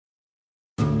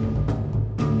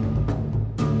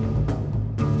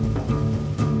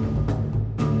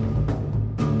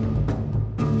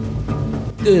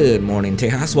Good morning,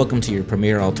 Tejas. Welcome to your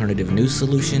premier alternative news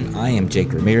solution. I am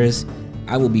Jake Ramirez.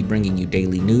 I will be bringing you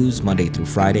daily news Monday through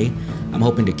Friday. I'm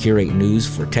hoping to curate news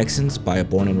for Texans by a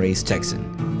born and raised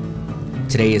Texan.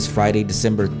 Today is Friday,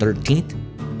 December 13th.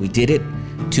 We did it.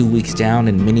 2 weeks down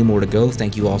and many more to go.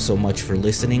 Thank you all so much for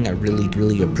listening. I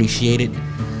really appreciate it.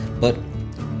 But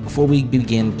before we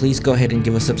begin, please go ahead and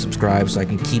give us a subscribe so I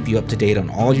can keep you up to date on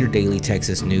all your daily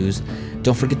Texas news.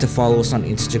 Don't forget to follow us on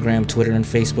Instagram, Twitter, and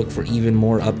Facebook for even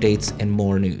more updates and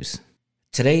more news.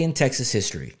 Today in Texas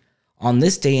history. On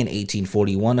this day in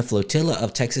 1841, a flotilla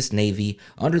of Texas Navy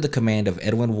under the command of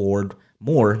Edwin Ward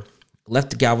Moore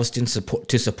left Galveston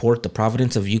to support the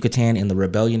province of Yucatan in the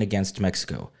rebellion against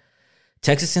Mexico.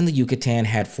 Texas and the Yucatan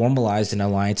had formalized an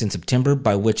alliance in September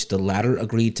by which the latter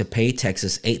agreed to pay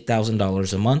Texas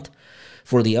 $8,000 a month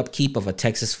for the upkeep of a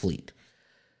Texas fleet.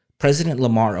 President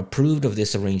Lamar approved of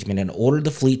this arrangement and ordered the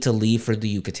fleet to leave for the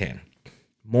Yucatan.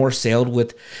 Moore sailed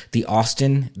with the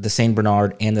Austin, the St.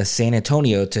 Bernard, and the San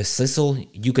Antonio to Sisal,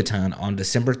 Yucatan on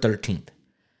December 13th.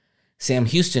 Sam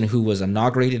Houston, who was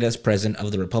inaugurated as president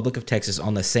of the Republic of Texas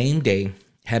on the same day,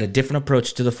 had a different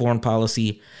approach to the foreign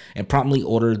policy and promptly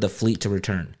ordered the fleet to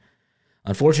return.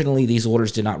 Unfortunately, these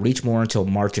orders did not reach Moore until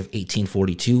March of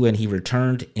 1842, and he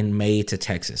returned in May to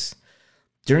Texas.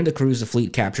 During the cruise, the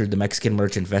fleet captured the Mexican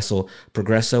merchant vessel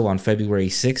Progreso on February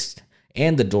 6th,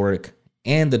 and the Doric,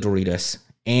 and the Doritas,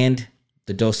 and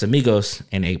the Dos Amigos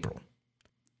in April.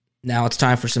 Now it's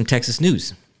time for some Texas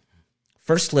news.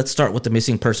 First, let's start with the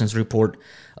missing persons report.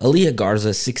 Aaliyah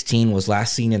Garza, 16, was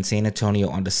last seen in San Antonio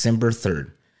on December 3rd.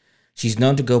 She's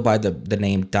known to go by the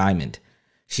name Diamond.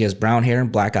 She has brown hair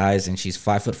and black eyes, and she's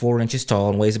 5'4" tall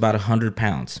and weighs about 100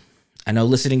 pounds. I know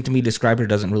listening to me describe her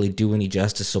doesn't really do any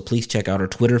justice, so please check out her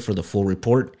Twitter for the full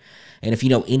report. And if you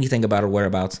know anything about her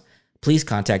whereabouts, please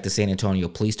contact the San Antonio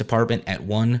Police Department at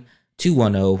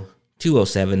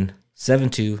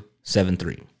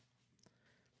 1-210-207-7273.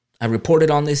 I reported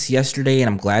on this yesterday, and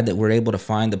I'm glad that we're able to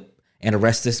find and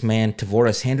arrest this man.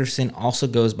 Tavoris Henderson also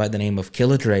goes by the name of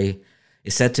Killa Dre,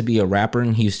 is said to be a rapper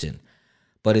in Houston,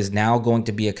 but is now going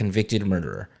to be a convicted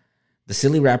murderer. The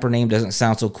silly rapper name doesn't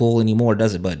sound so cool anymore,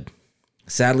 does it, bud?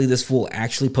 Sadly, this fool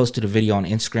actually posted a video on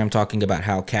Instagram talking about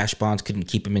how cash bonds couldn't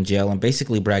keep him in jail and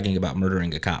basically bragging about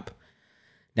murdering a cop.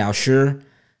 Now, sure,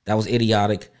 that was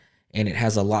idiotic, and it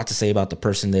has a lot to say about the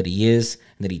person that he is,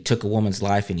 and that he took a woman's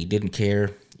life and he didn't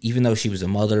care, even though she was a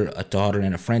mother, a daughter,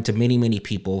 and a friend to many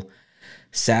people.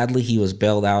 Sadly, he was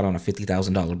bailed out on a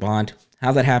 $50,000 bond.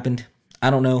 How that happened, I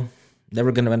don't know.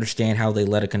 Never going to understand how they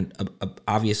let a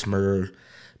obvious murderer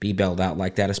be bailed out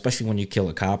like that, especially when you kill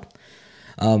a cop.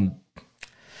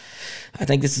 I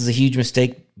think this is a huge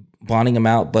mistake, bonding him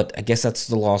out, but I guess that's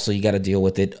the law, so you got to deal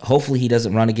with it. Hopefully he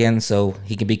doesn't run again so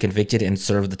he can be convicted and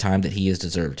serve the time that he has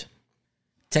deserved.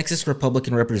 Texas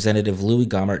Republican Representative Louis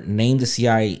Gohmert named the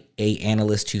CIA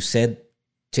analyst who said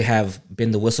to have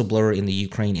been the whistleblower in the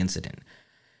Ukraine incident.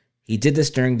 He did this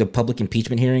during the public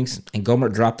impeachment hearings, and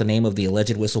Gohmert dropped the name of the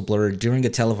alleged whistleblower during a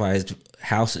televised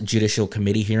House Judicial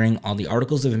Committee hearing on the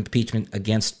articles of impeachment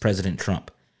against President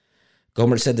Trump.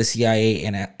 Gohmert said the CIA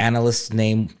analyst's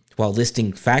name while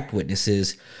listing fact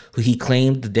witnesses who he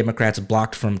claimed the Democrats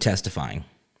blocked from testifying.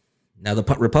 Now, the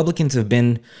Republicans have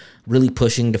been really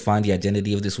pushing to find the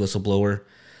identity of this whistleblower,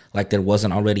 like there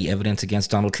wasn't already evidence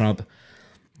against Donald Trump,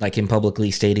 like him publicly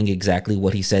stating exactly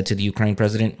what he said to the Ukraine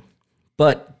president.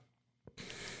 But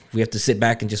we have to sit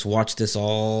back and just watch this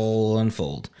all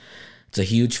unfold. It's a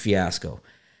huge fiasco.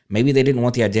 Maybe they didn't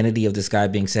want the identity of this guy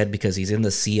being said because he's in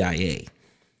the CIA.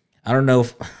 I don't know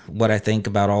what I think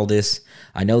about all this.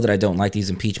 I know that I don't like these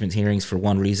impeachment hearings for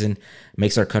one reason. It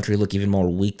makes our country look even more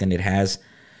weak than it has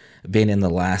been in the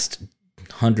last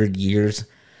 100 years.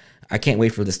 I can't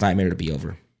wait for this nightmare to be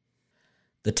over.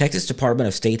 The Texas Department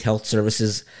of State Health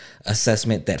Services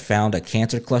assessment that found a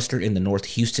cancer cluster in the North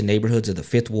Houston neighborhoods of the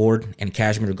 5th Ward and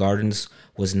Cashmere Gardens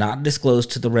was not disclosed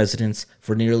to the residents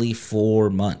for nearly 4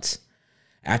 months.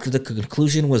 After the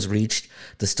conclusion was reached,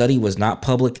 the study was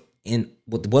public in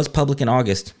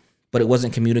August, but it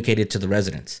wasn't communicated to the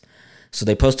residents. So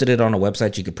they posted it on a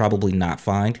website you could probably not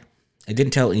find. It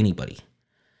didn't tell anybody.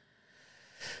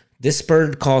 This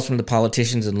spurred calls from the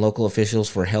politicians and local officials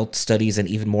for health studies and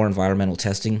even more environmental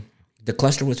testing. The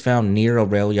cluster was found near a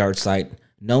rail yard site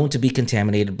known to be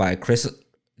contaminated by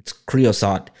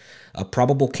creosote, a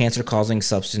probable cancer-causing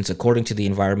substance according to the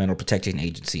Environmental Protection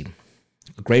Agency.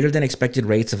 Greater than expected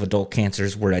rates of adult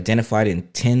cancers were identified in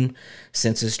 10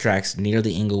 census tracts near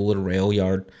the Inglewood Rail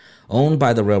Yard, owned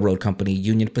by the railroad company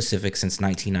Union Pacific since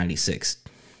 1996,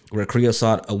 where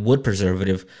creosote, a wood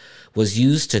preservative, was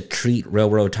used to treat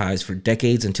railroad ties for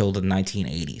decades until the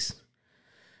 1980s.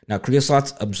 Now,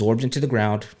 creosote's absorbed into the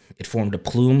ground. It formed a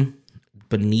plume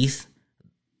beneath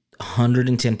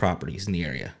 110 properties in the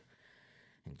area.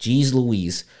 Jeez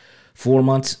Louise, 4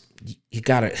 months, you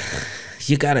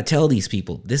gotta tell these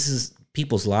people, this is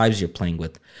people's lives you're playing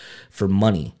with for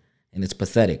money, and it's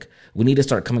pathetic. We need to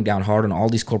start coming down hard on all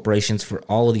these corporations for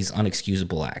all of these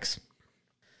unexcusable acts.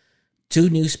 2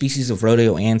 new species of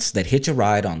rodeo ants that hitch a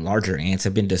ride on larger ants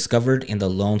have been discovered in the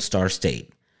Lone Star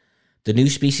State. The new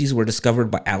species were discovered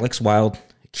by Alex Wild,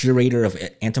 curator of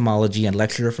entomology and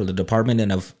lecturer for the Department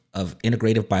of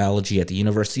Integrative Biology at the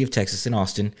University of Texas in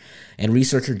Austin, and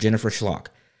researcher Jennifer Schlock.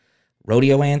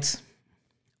 Rodeo ants?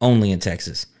 Only in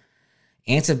Texas.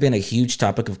 Ants have been a huge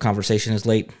topic of conversation as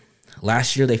late.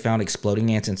 Last year, they found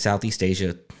exploding ants in Southeast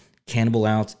Asia, cannibal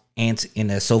ants in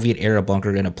a Soviet-era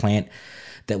bunker in a plant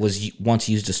that was once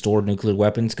used to store nuclear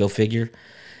weapons, go figure.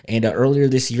 And earlier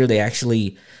this year, they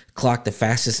actually clocked the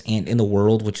fastest ant in the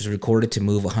world, which is recorded to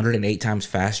move 108 times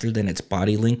faster than its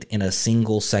body length in a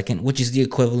single second, which is the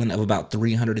equivalent of about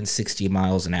 360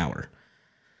 miles an hour.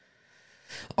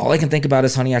 All I can think about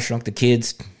is Honey, I Shrunk the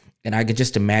Kids, and I could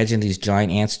just imagine these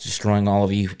giant ants destroying all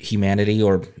of humanity,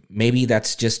 or maybe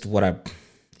that's just what I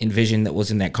envisioned that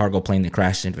was in that cargo plane that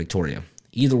crashed in Victoria.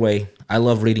 Either way, I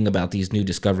love reading about these new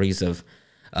discoveries of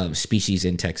species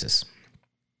in Texas.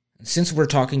 Since we're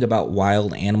talking about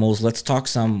wild animals, let's talk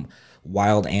some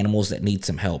wild animals that need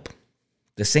some help.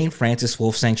 The St. Francis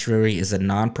Wolf Sanctuary is a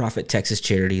nonprofit Texas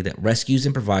charity that rescues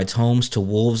and provides homes to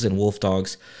wolves and wolf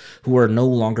dogs who are no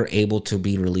longer able to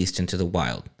be released into the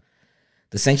wild.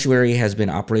 The sanctuary has been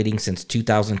operating since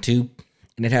 2002,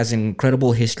 and it has an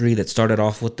incredible history that started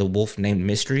off with the wolf named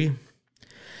Mystery.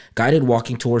 Guided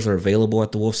walking tours are available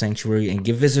at the Wolf Sanctuary and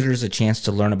give visitors a chance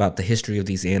to learn about the history of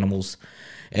these animals,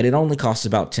 and it only costs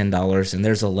about $10, and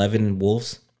there's 11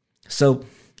 wolves, so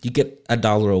you get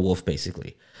 $1 a wolf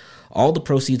basically. All the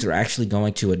proceeds are actually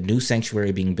going to a new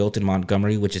sanctuary being built in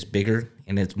Montgomery, which is bigger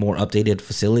and it's more updated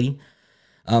facility.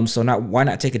 So why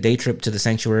not take a day trip to the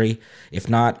sanctuary? If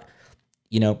not,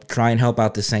 try and help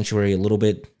out this sanctuary a little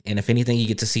bit, and if anything, you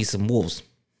get to see some wolves.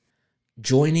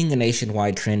 Joining a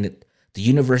nationwide trend, the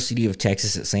University of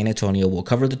Texas at San Antonio will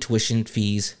cover the tuition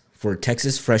fees for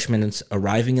Texas freshmen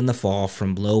arriving in the fall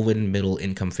from low and middle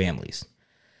income families.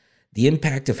 The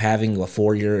impact of having a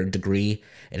 4-year degree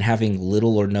and having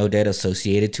little or no debt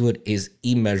associated to it is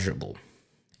immeasurable.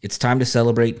 It's time to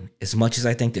celebrate. As much as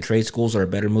I think that trade schools are a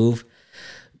better move,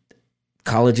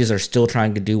 colleges are still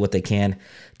trying to do what they can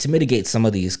to mitigate some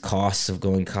of these costs of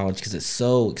going to college because it's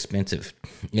so expensive.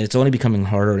 And it's only becoming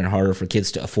harder and harder for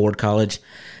kids to afford college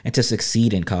and to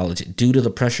succeed in college due to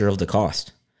the pressure of the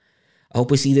cost. I hope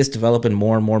we see this develop in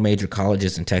more and more major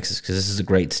colleges in Texas because this is a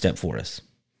great step for us.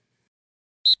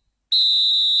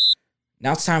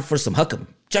 Now it's time for some Huck'em,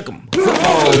 Chuck'em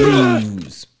football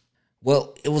news.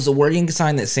 Well, it was a worrying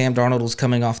sign that Sam Darnold was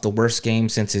coming off the worst game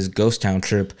since his Ghost Town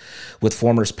trip, with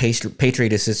former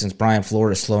Patriot assistant Brian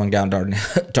Flores slowing down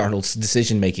Darnold's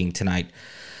decision-making tonight.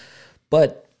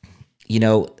 But,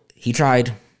 he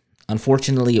tried.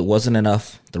 Unfortunately, it wasn't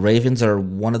enough. The Ravens are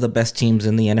one of the best teams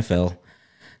in the NFL.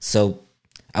 So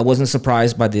I wasn't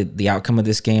surprised by the outcome of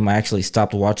this game. I actually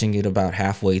stopped watching it about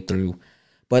halfway through.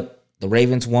 But the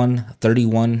Ravens won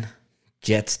 31,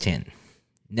 Jets 10.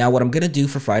 Now, what I'm going to do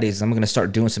for Friday is I'm going to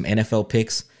start doing some NFL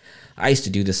picks. I used to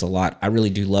do this a lot. I really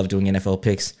do love doing NFL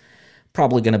picks.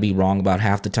 Probably going to be wrong about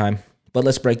half the time. But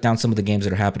let's break down some of the games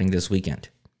that are happening this weekend.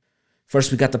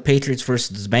 First, we got the Patriots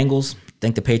versus the Bengals. I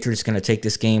think the Patriots are going to take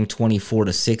this game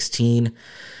 24-16.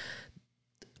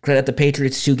 Credit the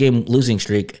Patriots' 2-game losing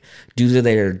streak due to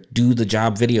their Do the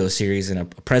Job video series, and a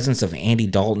presence of Andy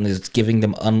Dalton is giving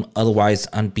them otherwise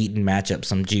unbeaten matchup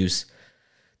some juice.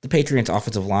 The Patriots'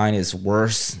 offensive line is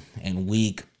worse and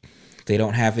weak. They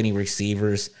don't have any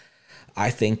receivers. I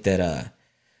think that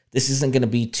this isn't going to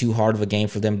be too hard of a game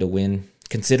for them to win,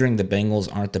 considering the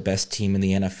Bengals aren't the best team in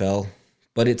the NFL.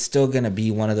 But it's still going to be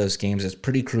one of those games that's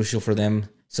pretty crucial for them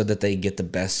so that they get the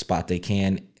best spot they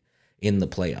can in the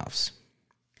playoffs.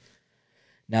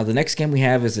 Now, the next game we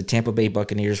have is the Tampa Bay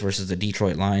Buccaneers versus the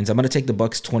Detroit Lions. I'm going to take the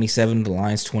Bucs 27, the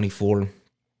Lions 24.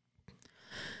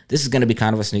 This is going to be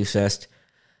kind of a snooze fest.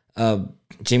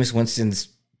 Jameis Winston's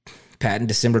patent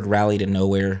December rally to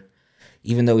nowhere.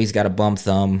 Even though he's got a bum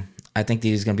thumb, I think that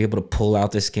he's going to be able to pull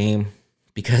out this game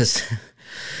because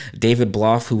David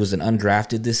Blough, who was an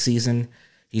undrafted this season,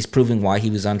 he's proving why he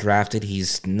was undrafted.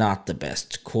 He's not the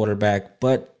best quarterback,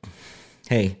 but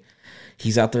hey,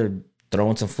 he's out there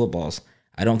throwing some footballs.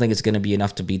 I don't think it's going to be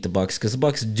enough to beat the Bucs because the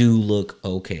Bucs do look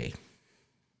okay.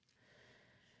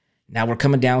 Now we're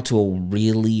coming down to a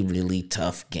really, really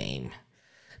tough game.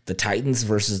 The Titans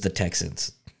versus the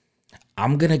Texans.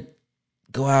 I'm going to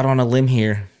go out on a limb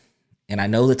here. And I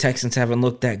know the Texans haven't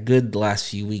looked that good the last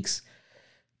few weeks,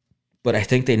 but I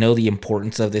think they know the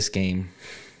importance of this game.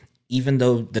 Even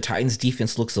though the Titans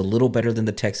defense looks a little better than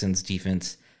the Texans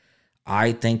defense,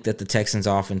 I think that the Texans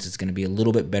offense is going to be a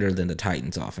little bit better than the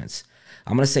Titans offense.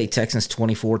 I'm going to say Texans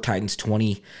 24, Titans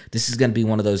 20. This is going to be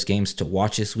one of those games to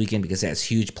watch this weekend because it has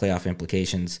huge playoff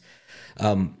implications.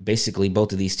 Basically,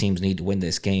 both of these teams need to win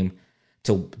this game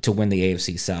to win the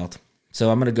AFC South. So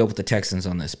I'm going to go with the Texans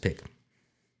on this pick.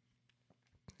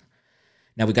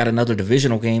 Now we got another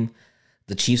divisional game,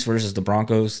 the Chiefs versus the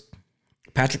Broncos.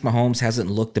 Patrick Mahomes hasn't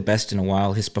looked the best in a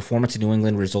while. His performance in New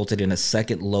England resulted in a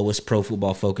second lowest Pro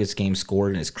Football Focus game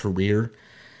scored in his career.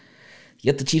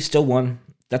 Yet the Chiefs still won.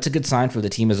 That's a good sign for the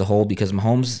team as a whole because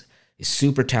Mahomes is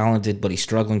super talented, but he's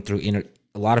struggling through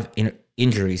a lot of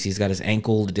injuries. He's got his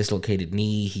ankle, a dislocated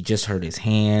knee. He just hurt his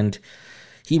hand.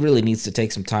 He really needs to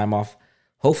take some time off.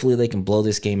 Hopefully they can blow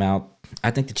this game out.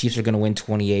 I think the Chiefs are going to win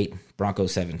 28,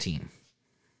 Broncos 17.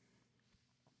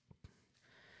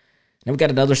 Now we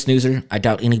got another snoozer. I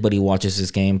doubt anybody watches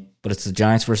this game, but it's the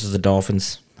Giants versus the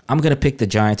Dolphins. I'm going to pick the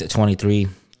Giants at 23,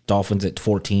 Dolphins at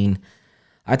 14.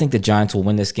 I think the Giants will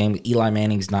win this game. Eli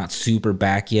Manning's not super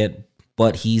back yet,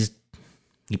 but he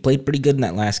played pretty good in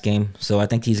that last game, so I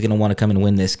think he's going to want to come and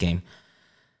win this game.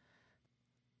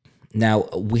 Now,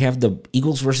 we have the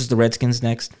Eagles versus the Redskins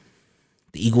next.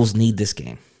 The Eagles need this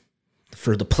game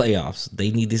for the playoffs. They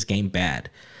need this game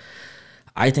bad.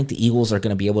 I think the Eagles are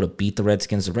going to be able to beat the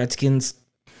Redskins. The Redskins,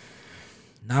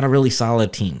 not a really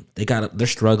solid team. They're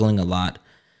struggling a lot.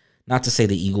 Not to say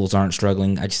the Eagles aren't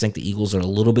struggling. I just think the Eagles are a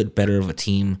little bit better of a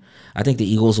team. I think the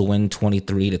Eagles will win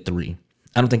 23-3.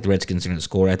 I don't think the Redskins are going to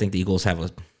score. I think the Eagles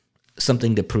have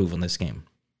something to prove in this game.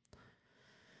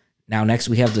 Now, next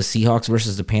we have the Seahawks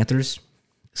versus the Panthers.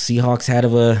 Seahawks had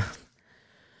a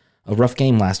rough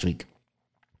game last week.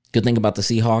 Good thing about the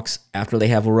Seahawks, after they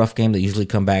have a rough game, they usually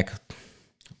come back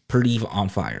pretty on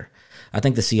fire. I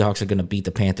think the Seahawks are going to beat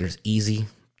the Panthers easy,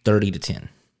 30-10.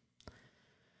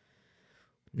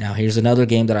 Now, here's another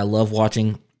game that I love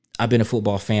watching. I've been a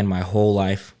football fan my whole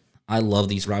life. I love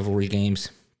these rivalry games.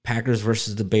 Packers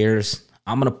versus the Bears.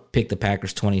 I'm going to pick the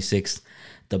Packers 26,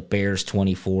 the Bears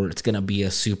 24. It's going to be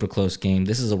a super close game.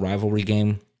 This is a rivalry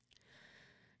game.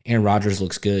 Aaron Rodgers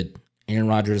looks good. Aaron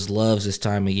Rodgers loves this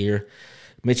time of year.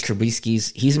 Mitch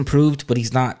Trubisky's improved, but he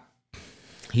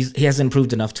hasn't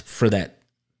improved enough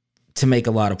to make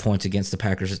a lot of points against the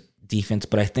Packers defense,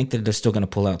 but I think that they're still going to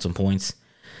pull out some points.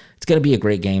 It's going to be a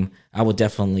great game. I would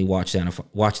definitely watch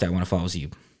that one if I was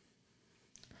you.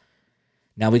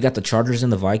 Now we got the Chargers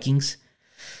and the Vikings.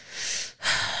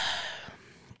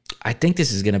 I think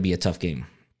this is going to be a tough game.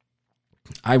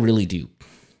 I really do.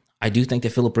 I do think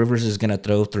that Phillip Rivers is going to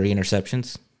throw 3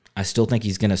 interceptions. I still think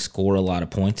he's going to score a lot of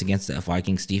points against the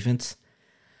Vikings defense.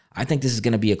 I think this is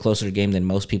going to be a closer game than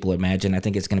most people imagine. I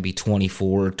think it's going to be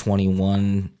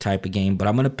 24-21 type of game, but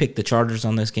I'm going to pick the Chargers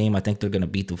on this game. I think they're going to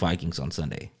beat the Vikings on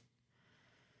Sunday.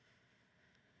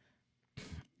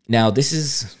 Now, this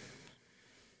is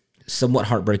somewhat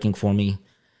heartbreaking for me.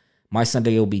 My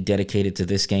Sunday will be dedicated to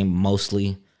this game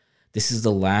mostly. This is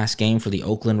the last game for the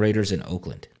Oakland Raiders in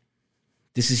Oakland.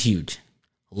 This is huge.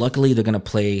 Luckily, they're going to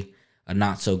play a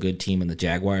not-so-good team in the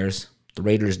Jaguars. The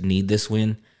Raiders need this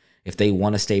win. If they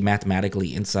want to stay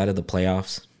mathematically inside of the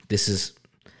playoffs, this is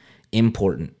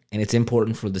important, and it's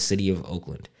important for the city of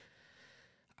Oakland.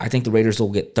 I think the Raiders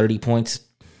will get 30 points.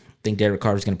 I think Derek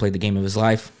Carr is going to play the game of his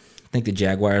life. I think the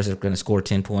Jaguars are going to score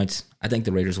 10 points. I think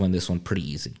the Raiders win this one pretty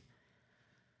easy.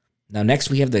 Now, next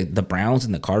we have the Browns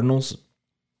and the Cardinals.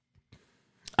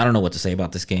 I don't know what to say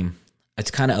about this game.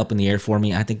 It's kind of up in the air for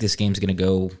me. I think this game's going to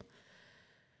go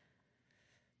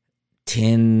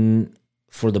 10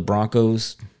 for the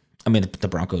Broncos. The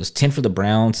Broncos. 10 for the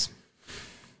Browns.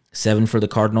 7 for the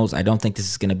Cardinals. I don't think this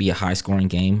is going to be a high-scoring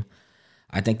game.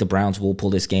 I think the Browns will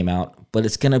pull this game out, but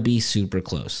it's going to be super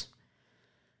close.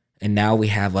 And now we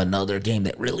have another game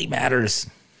that really matters.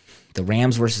 The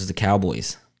Rams versus the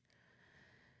Cowboys.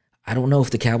 I don't know if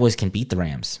the Cowboys can beat the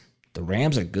Rams. The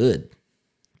Rams are good.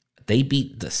 They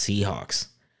beat the Seahawks.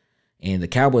 And the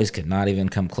Cowboys could not even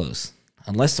come close.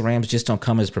 Unless the Rams just don't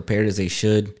come as prepared as they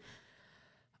should,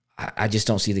 I just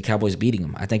don't see the Cowboys beating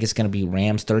them. I think it's going to be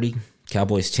Rams 30,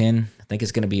 Cowboys 10. I think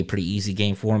it's going to be a pretty easy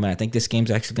game for them, and I think this game's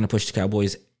actually going to push the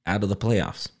Cowboys out of the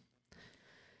playoffs.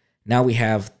 Now we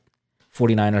have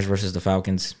 49ers versus the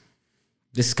Falcons.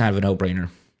 This is kind of a no-brainer.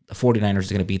 The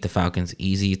 49ers are going to beat the Falcons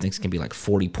easy. I think it's going to be like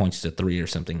 40 points to 3 or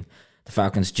something. The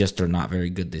Falcons just are not very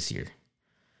good this year.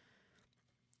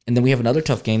 And then we have another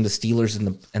tough game, the Steelers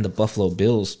and the Buffalo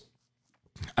Bills.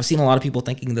 I've seen a lot of people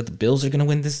thinking that the Bills are going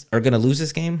to lose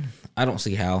this game. I don't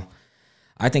see how.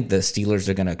 I think the Steelers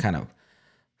are going to kind of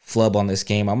flub on this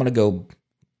game. I'm going to go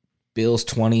Bills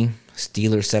 20,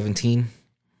 Steelers 17.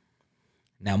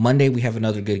 Now, Monday, we have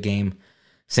another good game.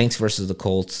 Saints versus the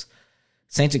Colts.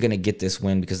 Saints are going to get this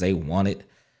win because they want it.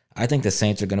 I think the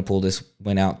Saints are going to pull this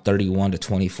win out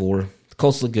 31-24. The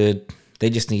Colts look good. They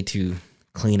just need to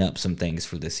clean up some things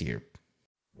for this year.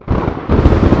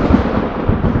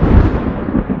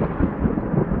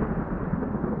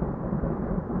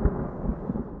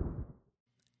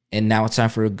 And now it's time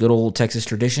for a good old Texas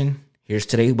tradition. Here's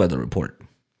today's weather report.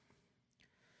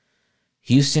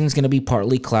 Houston's going to be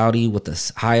partly cloudy with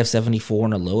a high of 74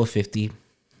 and a low of 50.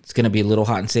 It's going to be a little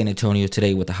hot in San Antonio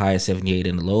today with a high of 78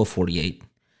 and a low of 48.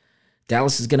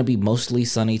 Dallas is going to be mostly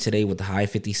sunny today with a high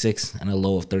of 56 and a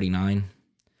low of 39.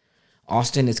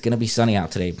 Austin, it's going to be sunny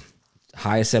out today.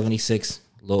 High of 76,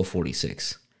 low of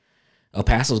 46. El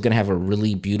Paso is going to have a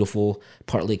really beautiful,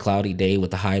 partly cloudy day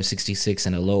with a high of 66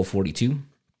 and a low of 42.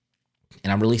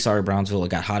 And I'm really sorry, Brownsville. It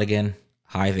got hot again.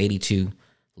 High of 82,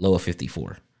 low of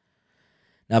 54.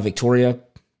 Now, Victoria,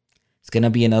 it's going to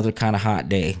be another kind of hot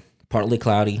day. Partly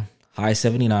cloudy, high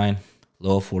 79,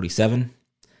 low of 47.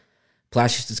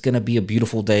 Placer's, it's going to be a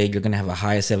beautiful day. You're going to have a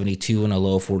high of 72 and a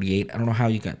low of 48. I don't know how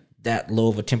you got that low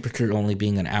of a temperature only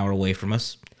being an hour away from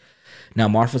us. Now,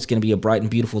 Marfa, it's going to be a bright and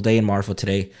beautiful day in Marfa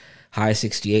today. High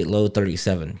 68, low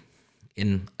 37.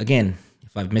 And again,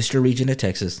 if I've missed your region of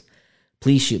Texas,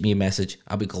 please shoot me a message.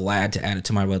 I'll be glad to add it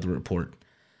to my weather report.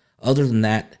 Other than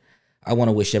that, I want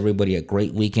to wish everybody a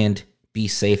great weekend. Be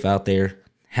safe out there.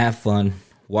 Have fun.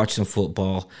 Watch some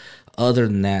football. Other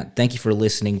than that, thank you for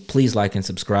listening. Please like and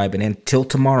subscribe. And until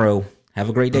tomorrow, have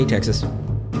a great day, Texas.